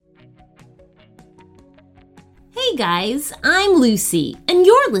Hey guys, I'm Lucy, and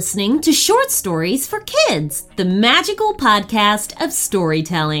you're listening to Short Stories for Kids, the magical podcast of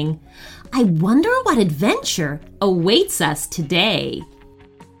storytelling. I wonder what adventure awaits us today.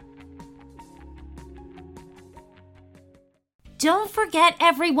 Don't forget,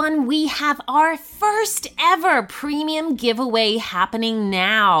 everyone, we have our first ever premium giveaway happening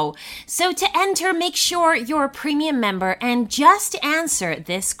now. So to enter, make sure you're a premium member and just answer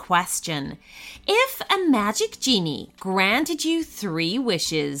this question. If a magic genie granted you 3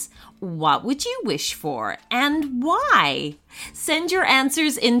 wishes, what would you wish for and why? Send your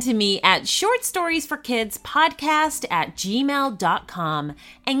answers in to me at shortstoriesforkidspodcast@gmail.com,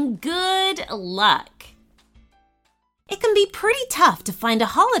 and good luck. It can be pretty tough to find a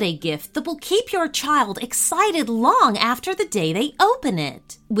holiday gift that will keep your child excited long after the day they open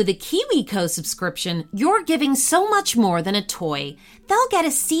it. With a KiwiCo subscription, you're giving so much more than a toy. They'll get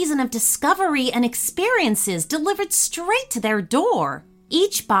a season of discovery and experiences delivered straight to their door.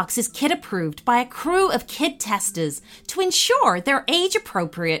 Each box is kid-approved by a crew of kid testers to ensure they're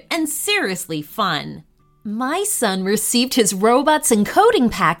age-appropriate and seriously fun. My son received his robots and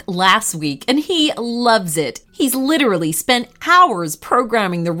coding pack last week, and he loves it. He's literally spent hours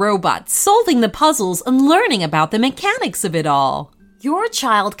programming the robots, solving the puzzles, and learning about the mechanics of it all. Your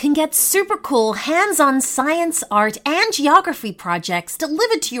child can get super cool hands-on science, art, and geography projects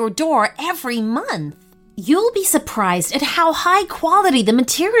delivered to your door every month. You'll be surprised at how high quality the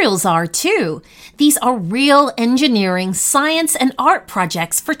materials are, too. These are real engineering, science, and art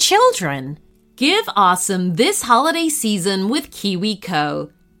projects for children. Give awesome this holiday season with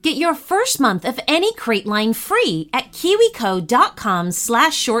KiwiCo. Get your first month of any crate line free at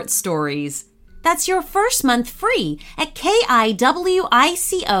kiwico.com/shortstories. That's your first month free at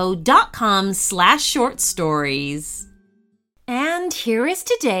kiwico.com/shortstories. And here is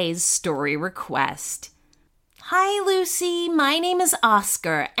today's story request. Hi, Lucy. My name is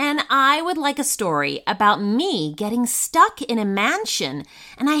Oscar, and I would like a story about me getting stuck in a mansion,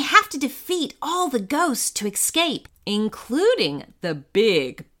 and I have to defeat all the ghosts to escape, including the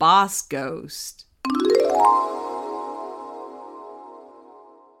big boss ghost.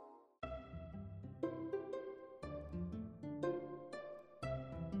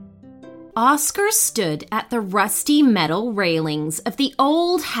 Oscar stood at the rusty metal railings of the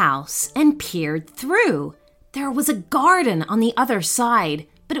old house and peered through. There was a garden on the other side,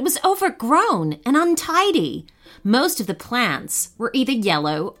 but it was overgrown and untidy. Most of the plants were either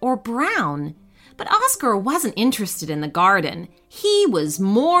yellow or brown. But Oscar wasn't interested in the garden. He was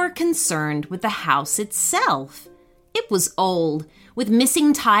more concerned with the house itself. It was old, with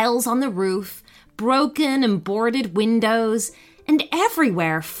missing tiles on the roof, broken and boarded windows, and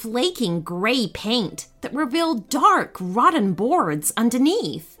everywhere flaking gray paint that revealed dark, rotten boards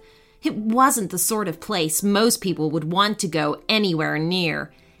underneath. It wasn't the sort of place most people would want to go anywhere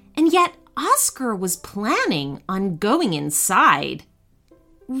near, and yet Oscar was planning on going inside.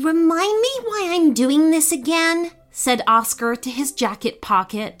 "Remind me why I'm doing this again," said Oscar to his jacket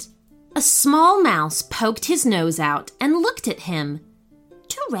pocket. A small mouse poked his nose out and looked at him.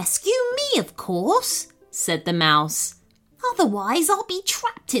 "To rescue me, of course," said the mouse. "Otherwise I'll be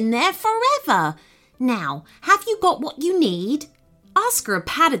trapped in there forever. Now, have you got what you need?" Oscar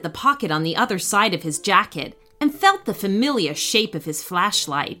patted the pocket on the other side of his jacket and felt the familiar shape of his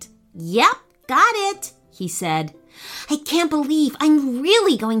flashlight. "Yep, got it," he said. "I can't believe I'm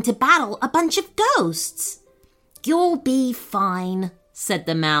really going to battle a bunch of ghosts." "You'll be fine," said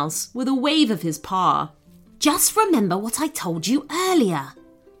the mouse with a wave of his paw. "Just remember what I told you earlier."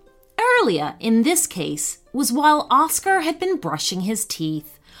 Earlier, in this case, was while Oscar had been brushing his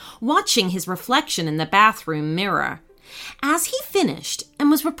teeth, watching his reflection in the bathroom mirror. As he finished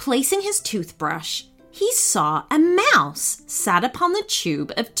and was replacing his toothbrush, he saw a mouse sat upon the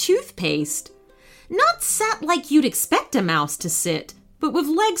tube of toothpaste. Not sat like you'd expect a mouse to sit, but with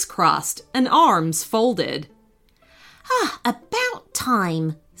legs crossed and arms folded. "About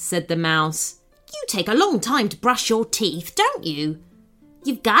time," said the mouse. "You take a long time to brush your teeth, don't you?"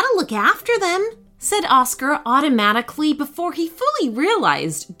 "You've got to look after them," said Oscar automatically before he fully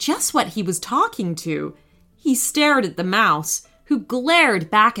realized just what he was talking to. He stared at the mouse, who glared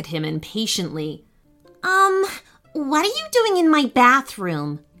back at him impatiently. What are you doing in my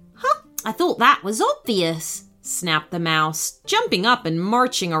bathroom?" I thought that was obvious," snapped the mouse, jumping up and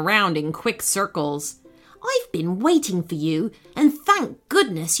marching around in quick circles. "I've been waiting for you, and thank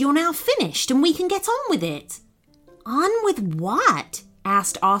goodness you're now finished and we can get on with it." "On with what?"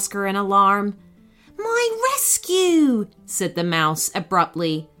 asked Oscar in alarm. "My rescue," said the mouse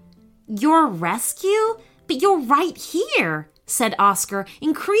abruptly. "Your rescue? But you're right here," said Oscar,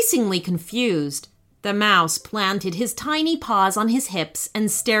 increasingly confused. The mouse planted his tiny paws on his hips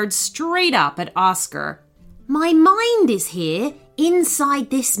and stared straight up at Oscar. My mind is here, inside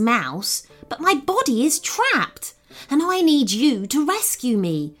this mouse, but my body is trapped, and I need you to rescue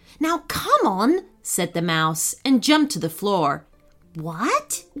me. Now come on, said the mouse, and jumped to the floor.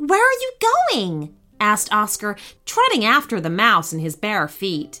 What? Where are you going? Asked Oscar, trotting after the mouse in his bare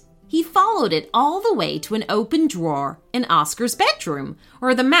feet. He followed it all the way to an open drawer in Oscar's bedroom,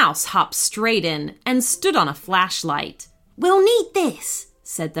 where the mouse hopped straight in and stood on a flashlight. We'll need this,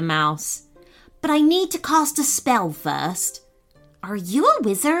 said the mouse. But I need to cast a spell first. Are you a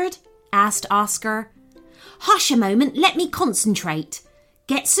wizard? Asked Oscar. Hush a moment, let me concentrate.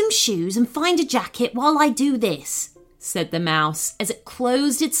 Get some shoes and find a jacket while I do this, said the mouse as it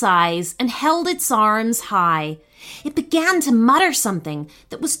closed its eyes and held its arms high. It began to mutter something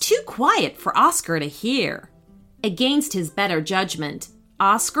that was too quiet for Oscar to hear. Against his better judgment,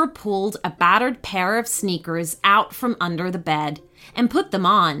 Oscar pulled a battered pair of sneakers out from under the bed and put them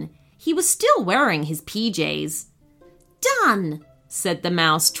on. He was still wearing his PJs. Done, said the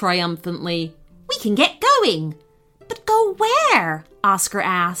mouse triumphantly. We can get going. But go where? Oscar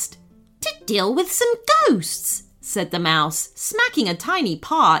asked. To deal with some ghosts, said the mouse, smacking a tiny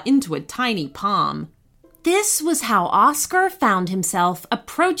paw into a tiny palm. This was how Oscar found himself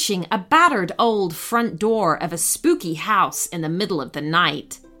approaching a battered old front door of a spooky house in the middle of the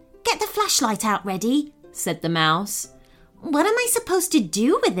night. Get the flashlight out ready, said the mouse. What am I supposed to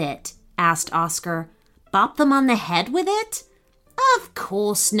do with it? Asked Oscar. Bop them on the head with it? Of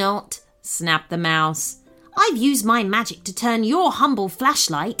course not, snapped the mouse. I've used my magic to turn your humble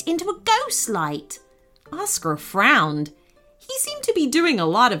flashlight into a ghost light. Oscar frowned. He seemed to be doing a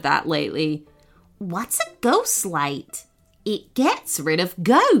lot of that lately. What's a ghost light? It gets rid of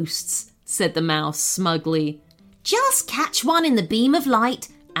ghosts, said the mouse smugly. Just catch one in the beam of light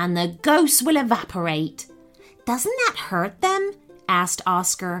and the ghosts will evaporate. Doesn't that hurt them? Asked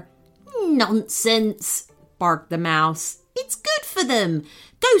Oscar. Nonsense, barked the mouse. It's good for them.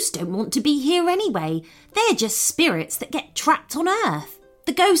 Ghosts don't want to be here anyway. They're just spirits that get trapped on Earth.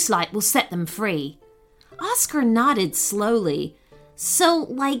 The ghost light will set them free. Oscar nodded slowly. So,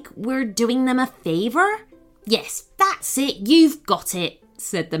 like, we're doing them a favor? Yes, that's it, you've got it,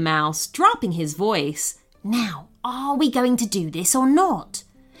 said the mouse, dropping his voice. Now, are we going to do this or not?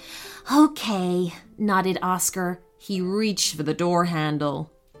 Okay, nodded Oscar. He reached for the door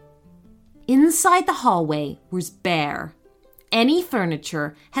handle. Inside the hallway was bare. Any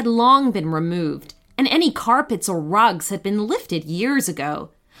furniture had long been removed, and any carpets or rugs had been lifted years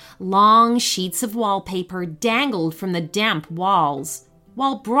ago. Long sheets of wallpaper dangled from the damp walls,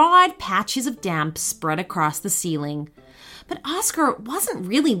 while broad patches of damp spread across the ceiling. But Oscar wasn't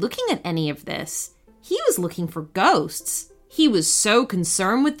really looking at any of this. He was looking for ghosts. He was so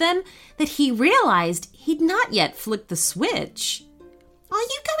concerned with them that he realized he'd not yet flicked the switch. Are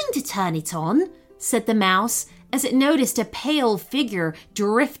you going to turn it on? Said the mouse, as it noticed a pale figure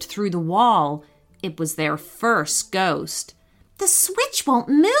drift through the wall. It was their first ghost. The switch won't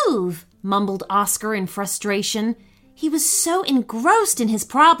move, mumbled Oscar in frustration. He was so engrossed in his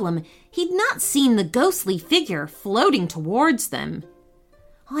problem, he'd not seen the ghostly figure floating towards them.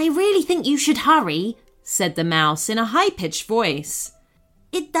 I really think you should hurry, said the mouse in a high-pitched voice.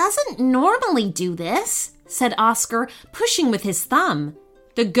 It doesn't normally do this, said Oscar, pushing with his thumb.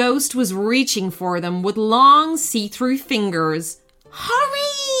 The ghost was reaching for them with long, see-through fingers.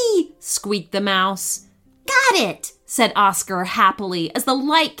 Hurry! Squeaked the mouse. Got it, said Oscar happily as the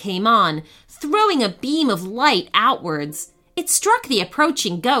light came on, throwing a beam of light outwards. It struck the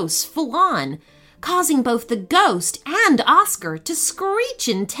approaching ghost full on, causing both the ghost and Oscar to screech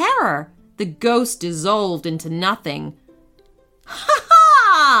in terror. The ghost dissolved into nothing. Ha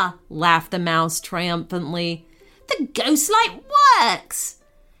ha! Laughed the mouse triumphantly. The ghost light works!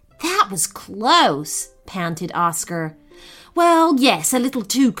 That was close, panted Oscar. Well, yes, a little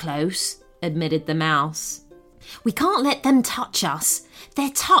too close, admitted the mouse. We can't let them touch us.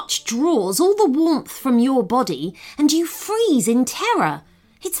 Their touch draws all the warmth from your body and you freeze in terror.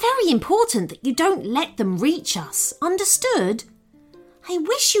 It's very important that you don't let them reach us, understood? I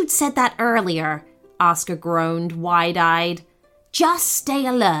wish you'd said that earlier, Oscar groaned, wide-eyed. Just stay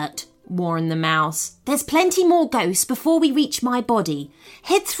alert, warned the mouse. There's plenty more ghosts before we reach my body.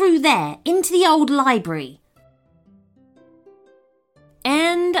 Head through there, into the old library.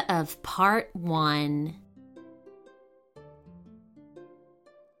 End of part 1.